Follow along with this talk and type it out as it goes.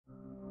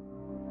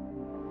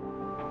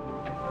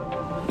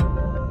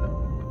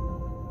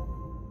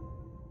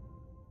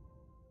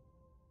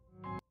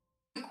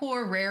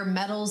Ucore Rare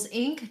Metals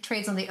Inc.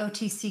 trades on the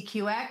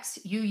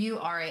OTCQX,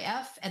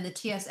 UURAF, and the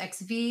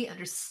TSXV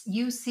under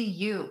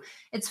UCU.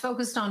 It's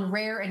focused on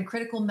rare and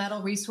critical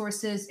metal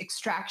resources,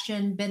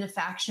 extraction,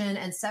 benefaction,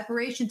 and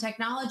separation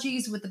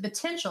technologies with the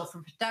potential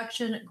for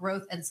production,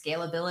 growth, and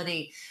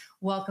scalability.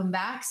 Welcome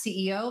back,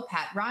 CEO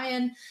Pat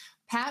Ryan.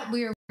 Pat,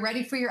 we are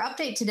ready for your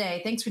update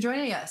today. Thanks for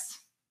joining us.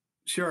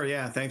 Sure,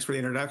 yeah, thanks for the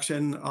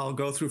introduction. I'll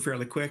go through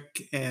fairly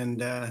quick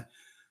and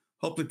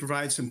hopefully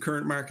provide some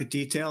current market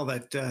detail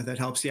that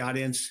helps the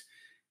audience.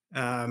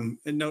 And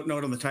note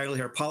on the title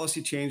here: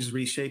 policy changes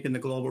reshaping the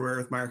global rare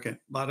earth market.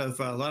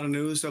 A lot of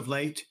news of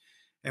late,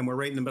 and we're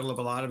right in the middle of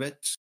a lot of it.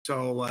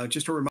 So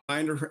just a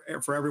reminder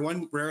for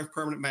everyone: rare earth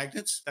permanent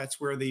magnets.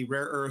 That's where the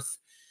rare earth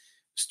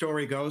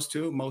story goes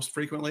to most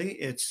frequently.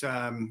 It's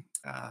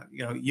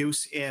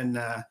use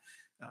in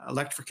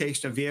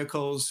electrification of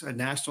vehicles,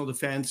 national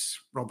defense,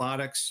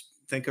 robotics.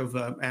 Think of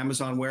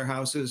Amazon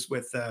warehouses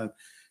with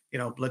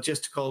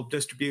logistical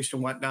distribution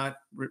and whatnot,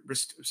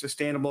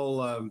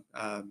 sustainable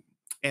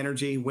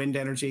energy, wind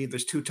energy.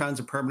 There's 2 tons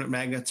of permanent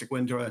magnets that go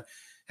into a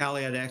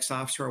Haliade X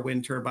offshore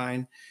wind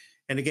turbine.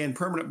 And again,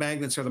 permanent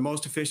magnets are the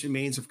most efficient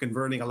means of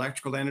converting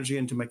electrical energy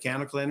into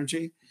mechanical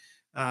energy,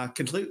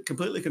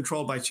 completely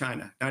controlled by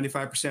China.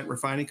 95%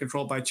 refining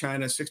controlled by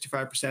China,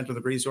 65% of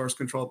the resource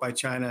controlled by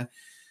China.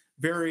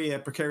 Very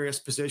precarious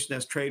position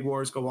as trade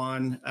wars go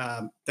on.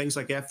 Things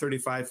like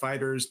F-35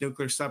 fighters,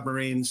 nuclear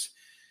submarines,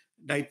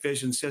 night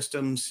vision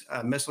systems,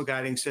 missile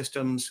guiding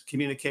systems,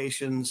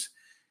 communications,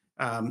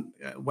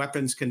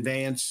 weapons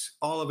conveyance,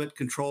 all of it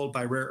controlled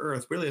by rare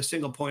earth. Really a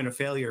single point of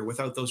failure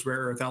without those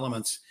rare earth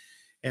elements.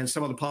 And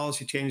some of the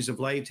policy changes of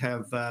late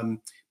have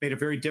made it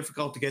very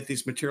difficult to get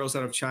these materials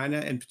out of China,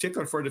 in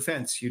particular for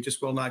defense. You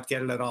just will not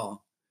get it at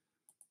all.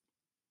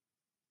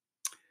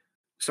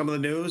 Some of the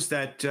news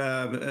that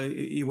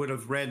you would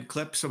have read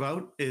clips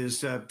about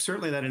is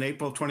certainly that in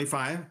April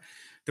 25,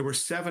 there were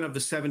 7 of the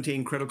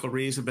 17 critical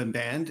rees have been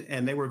banned,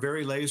 and they were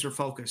very laser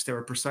focused. They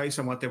were precise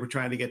on what they were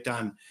trying to get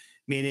done,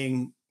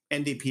 meaning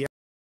NdPr,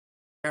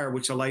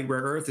 which is a light rare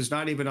earth, is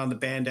not even on the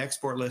banned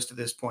export list at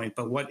this point.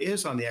 But what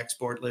is on the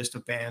export list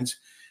of bans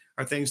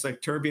are things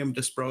like terbium,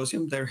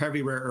 dysprosium. They're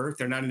heavy rare earth.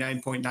 They're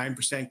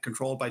 99.9%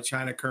 controlled by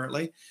China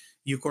currently.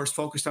 Ucore's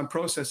focused on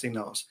processing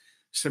those.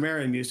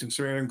 Samarium, using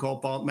samarium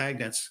cobalt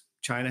magnets.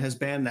 China has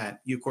banned that.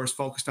 Ucore's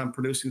focused on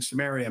producing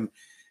samarium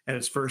at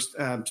its first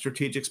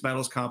strategic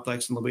metals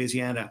complex in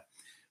Louisiana.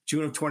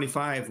 June of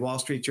 25, Wall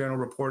Street Journal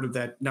reported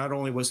that not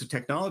only was the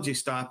technology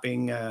stopped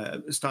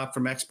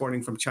from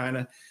exporting from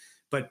China,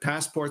 but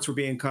passports were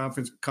being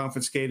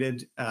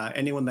confiscated.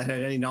 Anyone that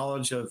had any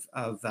knowledge of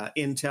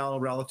intel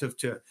relative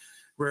to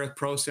rare earth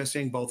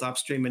processing, both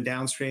upstream and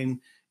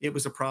downstream, it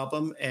was a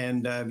problem,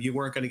 and you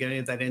weren't going to get any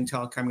of that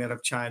intel coming out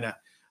of China.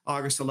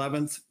 August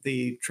 11th,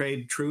 the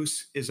trade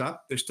truce is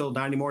up. There's still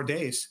 90 more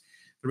days.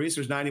 The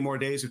reason there's 90 more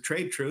days of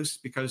trade truce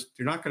because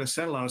you're not going to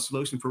settle on a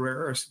solution for rare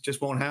earths. It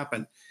just won't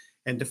happen.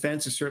 And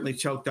defense is certainly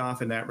choked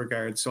off in that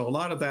regard. So a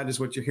lot of that is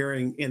what you're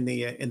hearing in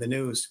the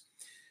news.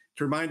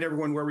 To remind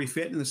everyone where we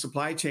fit in the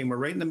supply chain, we're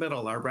right in the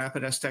middle. Our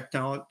Rapid S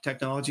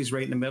technology is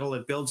right in the middle.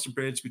 It builds the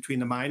bridge between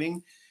the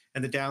mining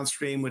and the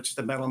downstream, which is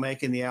the metal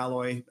making, the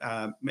alloy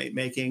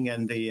making,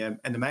 and the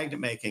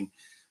magnet making.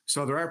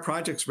 So there are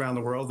projects around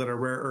the world that are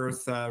rare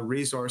earth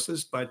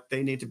resources, but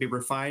they need to be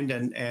refined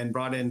and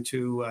brought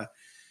into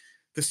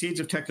the seeds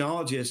of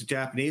technology, as the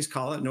Japanese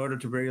call it, in order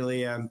to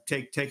really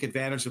take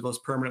advantage of those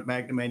permanent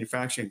magnet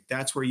manufacturing.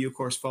 That's where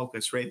Ucore's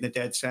focus, right in the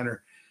dead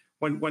center.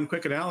 One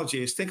quick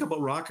analogy is think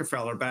about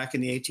Rockefeller back in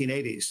the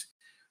 1880s.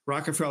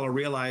 Rockefeller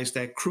realized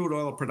that crude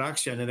oil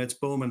production and its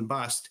boom and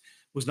bust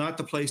was not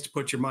the place to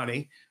put your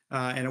money,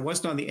 and it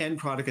wasn't on the end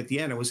product at the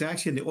end. It was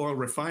actually in the oil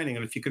refining,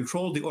 and if you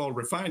controlled the oil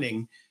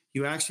refining,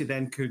 you actually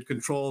then could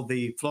control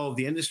the flow of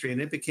the industry, and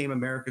it became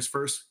America's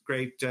first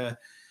great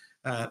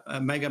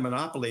mega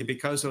monopoly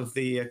because of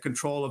the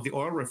control of the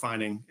oil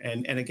refining.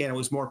 And again, it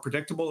was more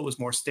predictable, it was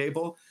more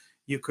stable.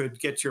 You could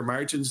get your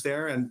margins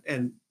there,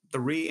 and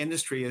the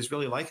industry is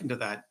really likened to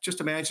that. Just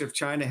imagine if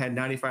China had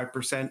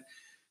 95%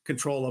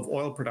 control of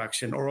oil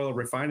production or oil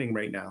refining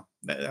right now.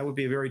 That would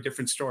be a very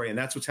different story, and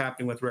that's what's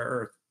happening with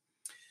rare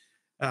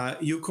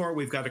earth. Ucore,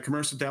 we've got a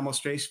commercial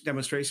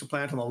demonstration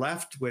plant on the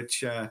left,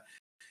 which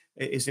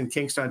is in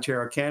Kingston,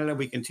 Ontario, Canada.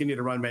 We continue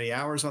to run many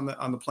hours on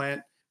the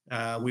plant.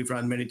 We've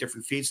run many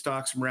different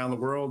feedstocks from around the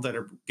world that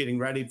are getting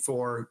ready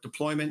for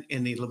deployment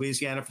in the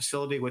Louisiana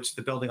facility, which is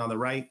the building on the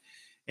right.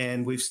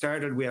 And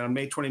on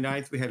May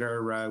 29th, we had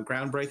our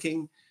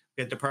groundbreaking.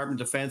 We had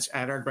Department of Defense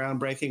at our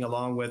groundbreaking,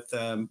 along with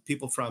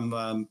people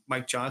from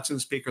Mike Johnson,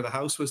 Speaker of the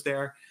House, was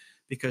there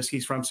because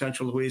he's from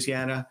central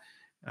Louisiana.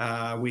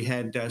 We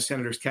had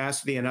Senators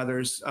Cassidy and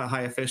others,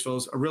 high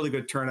officials, a really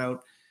good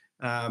turnout.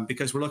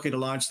 Because we're looking to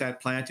launch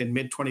that plant in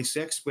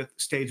mid-26 with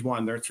stage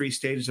 1. There are 3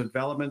 stages of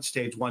development,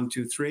 stage 1,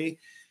 2, 3.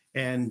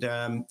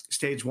 And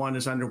stage 1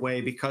 is underway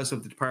because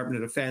of the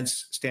Department of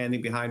Defense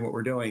standing behind what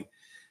we're doing.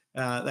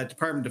 That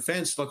Department of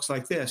Defense looks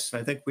like this.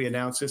 I think we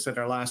announced this at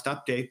our last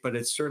update, but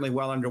it's certainly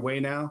well underway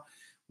now.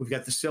 We've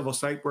got the civil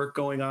site work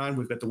going on.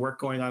 We've got the work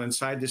going on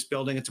inside this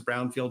building. It's a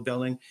brownfield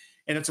building,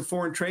 and it's a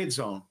foreign trade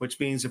zone, which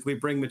means if we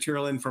bring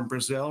material in from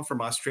Brazil, from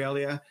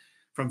Australia,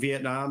 from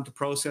Vietnam to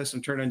process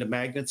and turn into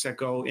magnets that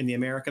go in the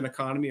American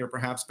economy or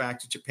perhaps back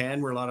to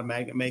Japan, where a lot of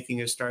magnet making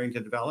is starting to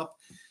develop,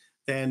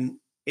 then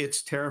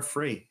it's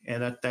tariff-free.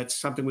 And that's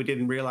something we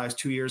didn't realize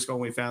 2 years ago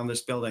when we found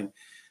this building.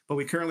 But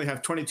we currently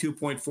have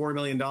 $22.4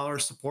 million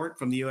support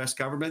from the US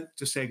government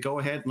to say, go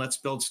ahead and let's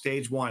build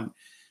stage one.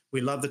 We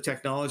love the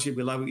technology.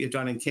 We love what you've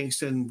done in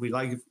Kingston. We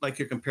like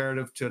your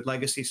comparative to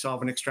legacy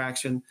solvent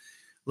extraction.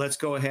 Let's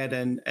go ahead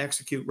and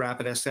execute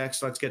Rapid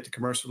SX. Let's get to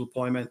commercial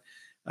deployment.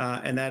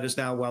 And that is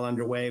now well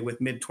underway,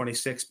 with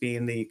mid-26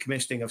 being the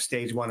commissioning of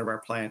stage one of our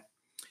plant.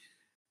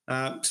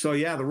 So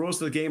yeah, the rules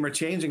of the game are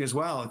changing as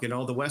well. You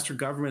know, the Western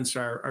governments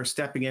are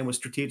stepping in with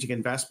strategic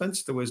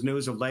investments. There was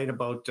news of late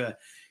about an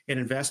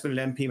investment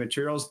in MP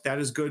Materials. That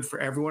is good for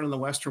everyone in the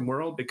Western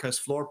world because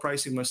floor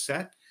pricing was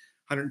set,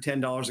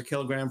 $110 a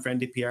kilogram for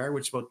NdPr,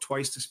 which is about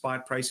twice the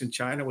spot price in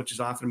China, which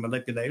is often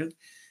manipulated.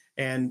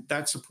 And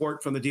that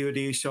support from the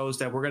DoD shows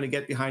that we're going to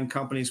get behind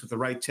companies with the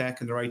right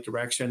tech and the right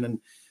direction. And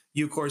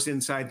Ucore's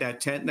inside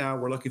that tent now.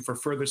 We're looking for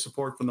further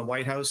support from the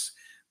White House.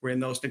 We're in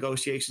those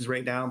negotiations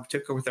right now, in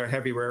particular with our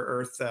heavy rare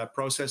earth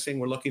processing.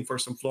 We're looking for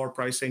some floor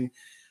pricing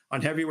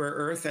on heavy rare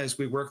earth as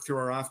we work through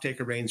our offtake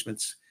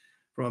arrangements.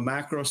 From a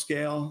macro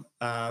scale,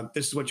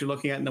 this is what you're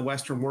looking at in the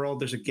Western world.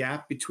 There's a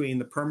gap between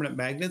the permanent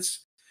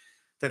magnets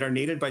that are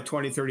needed by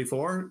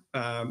 2034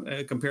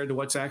 compared to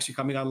what's actually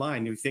coming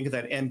online. If you think of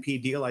that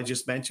MP deal I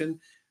just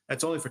mentioned,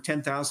 that's only for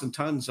 10,000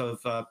 tons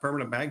of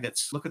permanent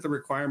magnets. Look at the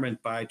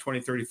requirement by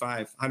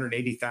 2035,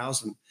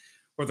 180,000,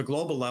 where the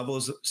global level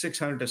is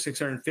 600 to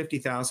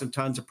 650,000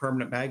 tons of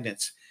permanent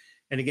magnets.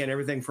 And again,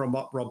 everything from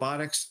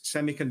robotics,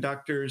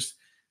 semiconductors,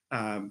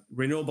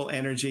 renewable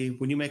energy.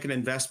 When you make an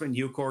investment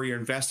in Ucore, you're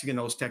investing in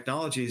those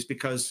technologies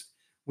because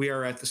we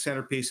are at the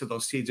centerpiece of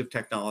those seeds of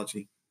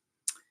technology.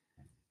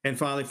 And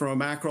finally, from a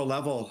macro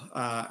level,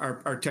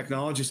 our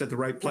technology is at the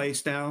right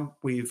place now.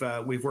 We've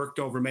worked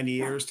over many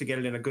years to get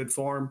it in a good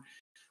form.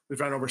 We've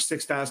run over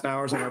 6,000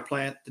 hours on our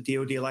plant. The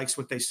DoD likes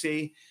what they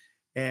see.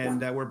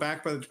 And we're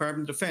backed by the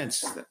Department of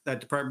Defense. That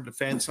Department of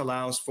Defense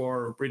allows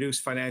for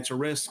reduced financial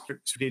risk,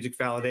 strategic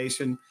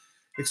validation,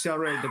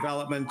 accelerated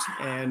development,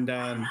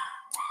 and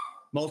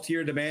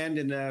multi-year demand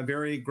in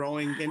very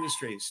growing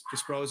industries,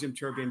 dysprosium,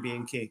 terbium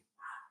being key.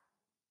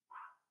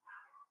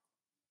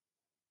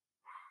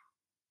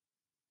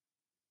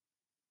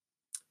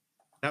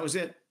 That was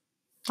it.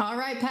 All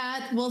right,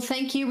 Pat. Well,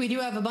 thank you. We do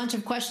have a bunch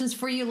of questions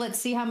for you. Let's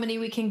see how many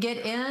we can get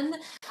in.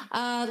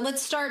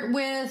 Let's start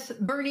with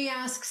Bernie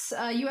asks,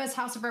 U.S.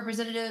 House of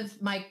Representative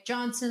Mike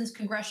Johnson's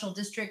congressional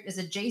district is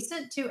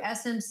adjacent to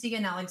SMC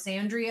in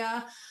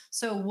Alexandria.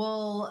 So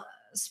will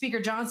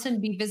Speaker Johnson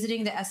be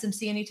visiting the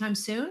SMC anytime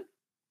soon?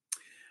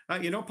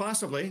 You know,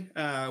 possibly.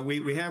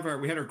 We had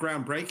our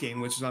groundbreaking,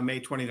 which is on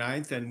May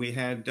 29th, and we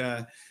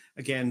had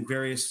again,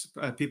 various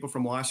people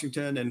from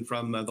Washington and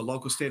from the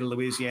local state of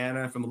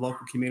Louisiana, from the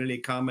local community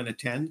come and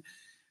attend.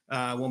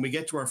 When we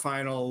get to our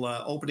final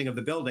opening of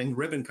the building,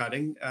 ribbon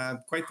cutting,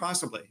 quite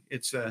possibly.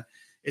 It's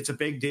a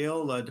big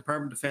deal. The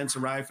Department of Defense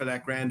arrived for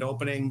that grand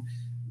opening.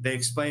 They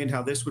explained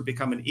how this would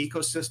become an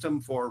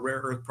ecosystem for rare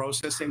earth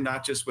processing,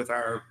 not just with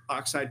our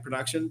oxide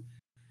production,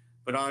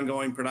 but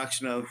ongoing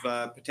production of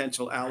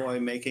potential alloy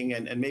making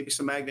and maybe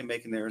some magnet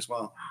making there as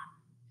well.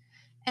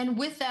 And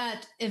with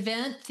that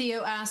event,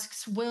 Theo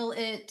asks, will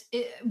it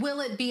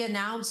be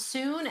announced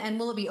soon, and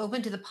will it be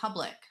open to the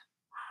public?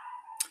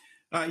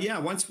 Yeah,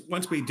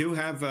 once we do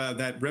have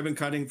that ribbon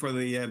cutting for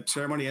the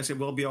ceremony, yes, it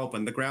will be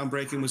open. The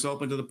groundbreaking was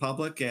open to the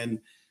public,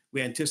 and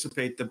we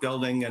anticipate the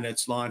building and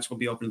its launch will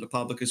be open to the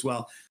public as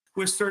well,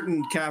 with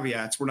certain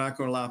caveats. We're not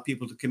going to allow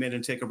people to come in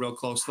and take a real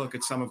close look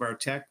at some of our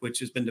tech, which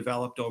has been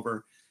developed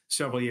over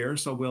several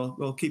years. So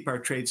we'll keep our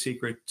trade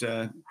secret.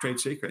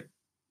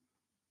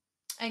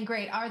 And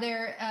great. Are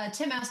there,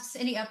 Tim asks,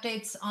 any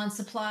updates on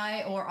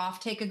supply or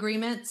offtake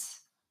agreements?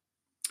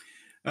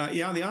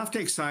 Yeah, on the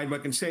offtake side, what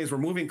I can say is we're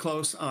moving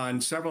close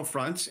on several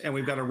fronts, and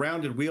we've got a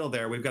rounded wheel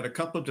there. We've got a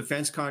couple of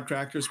defense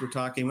contractors we're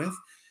talking with.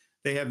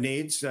 They have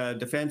needs.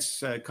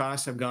 Defense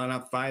costs have gone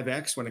up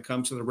 5x when it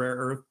comes to the rare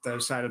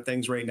earth side of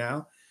things right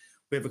now.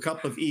 We have a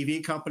couple of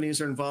EV companies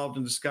that are involved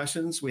in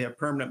discussions. We have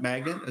permanent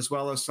magnet, as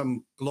well as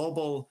some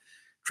global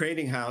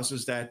trading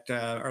houses that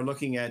are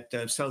looking at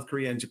South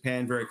Korea and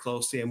Japan very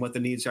closely and what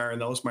the needs are in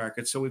those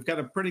markets. So we've got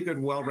a pretty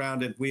good,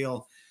 well-rounded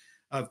wheel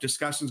of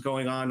discussions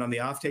going on the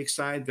offtake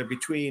side. They're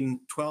between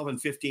 $12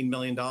 and $15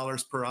 million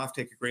per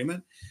offtake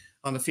agreement.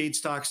 On the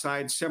feedstock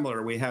side,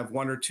 similar. We have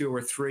one or two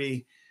or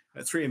three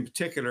in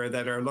particular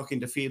that are looking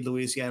to feed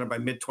Louisiana by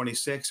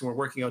mid-26, and we're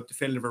working out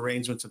definitive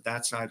arrangements of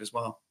that side as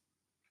well.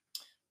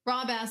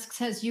 Rob asks,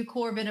 has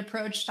Ucore been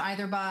approached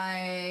either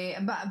by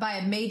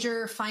a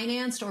major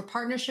financed or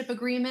partnership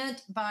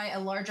agreement by a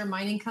larger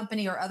mining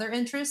company or other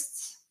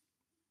interests?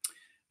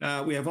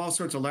 We have all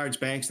sorts of large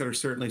banks that are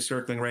certainly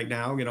circling right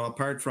now. You know,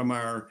 apart from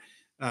our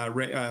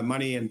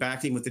money and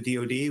backing with the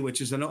DoD,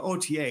 which is an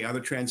OTA, other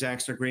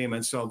transaction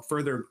agreement. So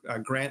further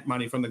grant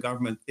money from the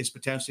government is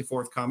potentially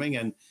forthcoming,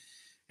 and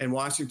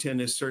Washington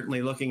is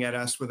certainly looking at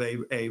us with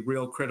a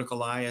real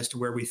critical eye as to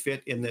where we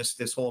fit in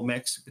this whole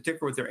mix,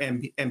 particularly with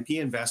their MP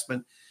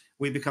investment.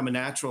 We become a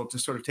natural to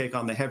sort of take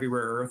on the heavy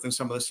rare earth and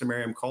some of the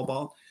samarium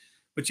cobalt.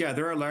 But yeah,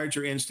 there are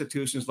larger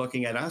institutions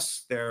looking at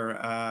us. There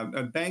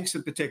are banks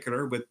in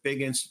particular with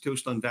big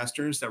institutional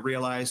investors that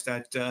realize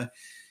that,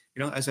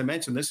 as I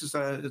mentioned, it's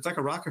like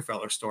a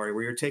Rockefeller story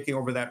where you're taking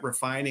over that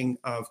refining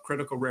of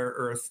critical rare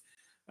earth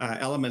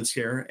elements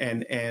here,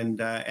 and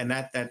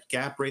that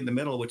gap right in the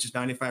middle, which is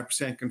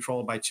 95%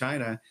 controlled by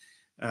China.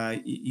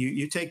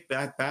 You take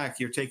that back,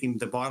 you're taking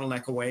the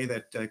bottleneck away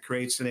that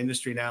creates an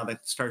industry now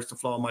that starts to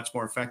flow much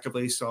more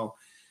effectively. So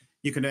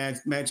you can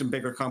imagine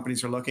bigger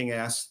companies are looking at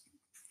us,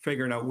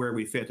 figuring out where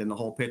we fit in the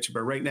whole picture.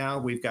 But right now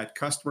we've got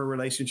customer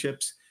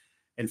relationships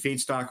and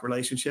feedstock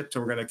relationships,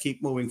 and we're going to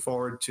keep moving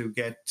forward to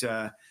get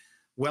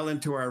well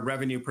into our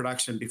revenue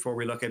production before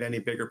we look at any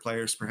bigger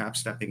players perhaps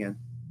stepping in.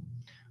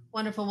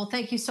 Wonderful. Well,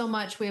 thank you so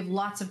much. We have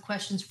lots of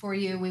questions for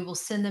you. We will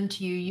send them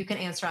to you. You can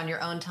answer on your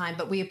own time,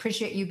 but we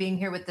appreciate you being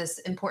here with this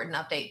important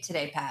update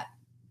today, Pat.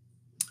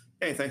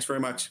 Hey, thanks very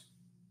much.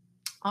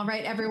 All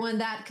right, everyone,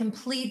 that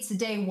completes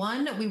day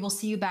one. We will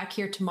see you back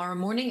here tomorrow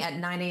morning at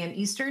 9 a.m.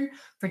 Eastern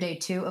for day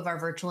 2 of our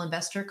virtual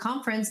investor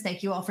conference.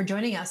 Thank you all for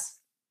joining us.